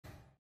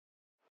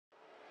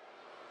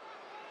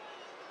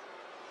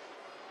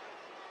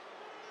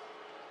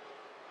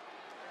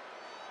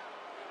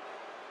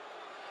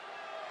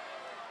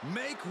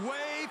Make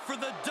way for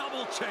the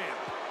double champ.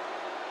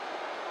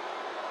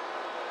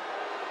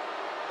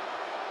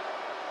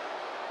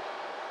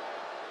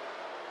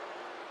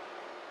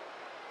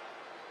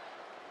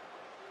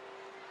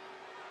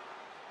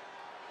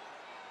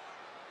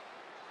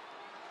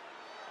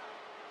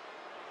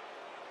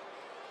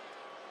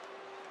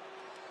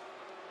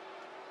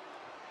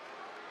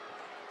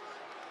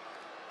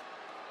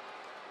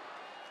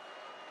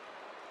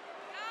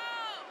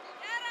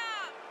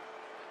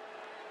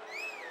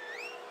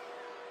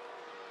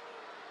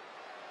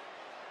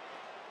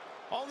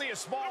 Only a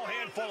small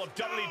handful of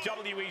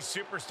WWE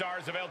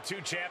superstars have held 2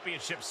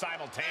 championships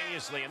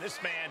simultaneously, and this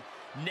man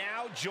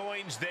now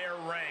joins their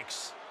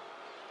ranks.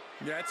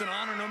 Yeah, it's an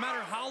honor no matter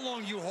how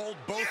long you hold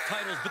both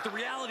titles, but the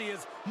reality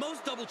is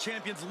most double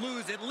champions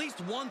lose at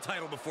least one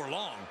title before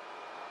long.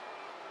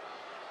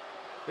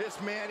 This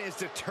man is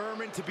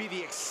determined to be the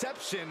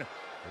exception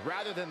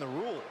rather than the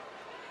rule.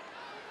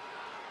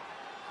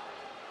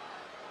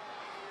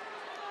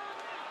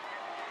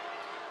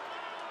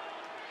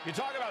 You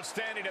talk about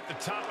standing at the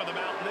top of the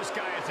mountain. This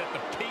guy is at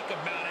the peak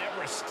of Mount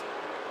Everest.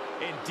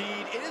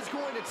 Indeed, it is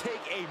going to take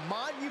a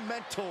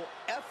monumental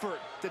effort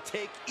to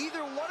take either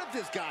one of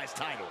this guy's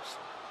titles.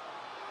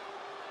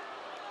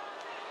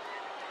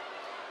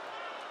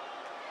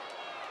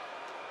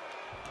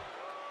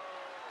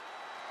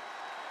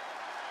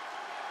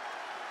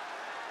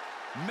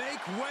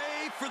 Make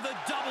way for the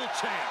double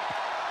champ.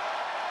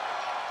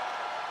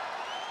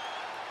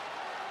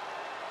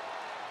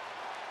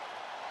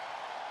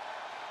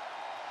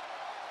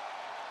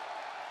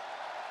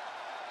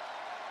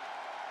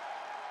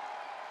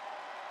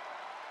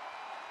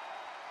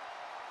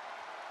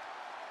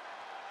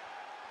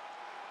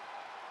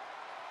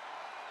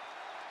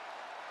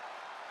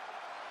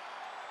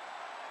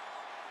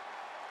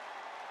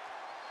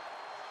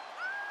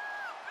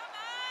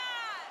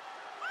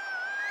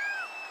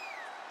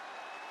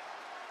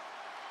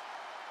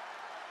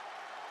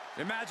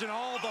 Imagine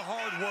all the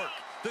hard work,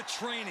 the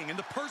training, and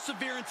the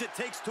perseverance it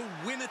takes to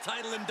win a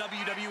title in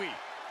WWE.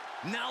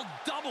 Now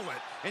double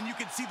it, and you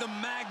can see the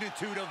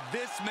magnitude of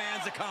this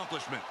man's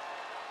accomplishment.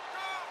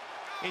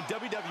 In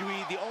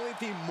WWE, the only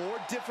thing more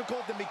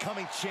difficult than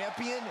becoming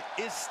champion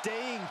is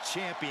staying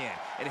champion.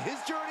 And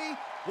his journey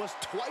was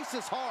twice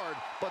as hard,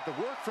 but the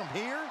work from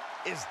here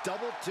is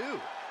double too.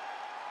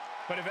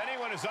 But if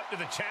anyone is up to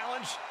the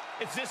challenge,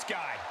 it's this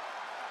guy.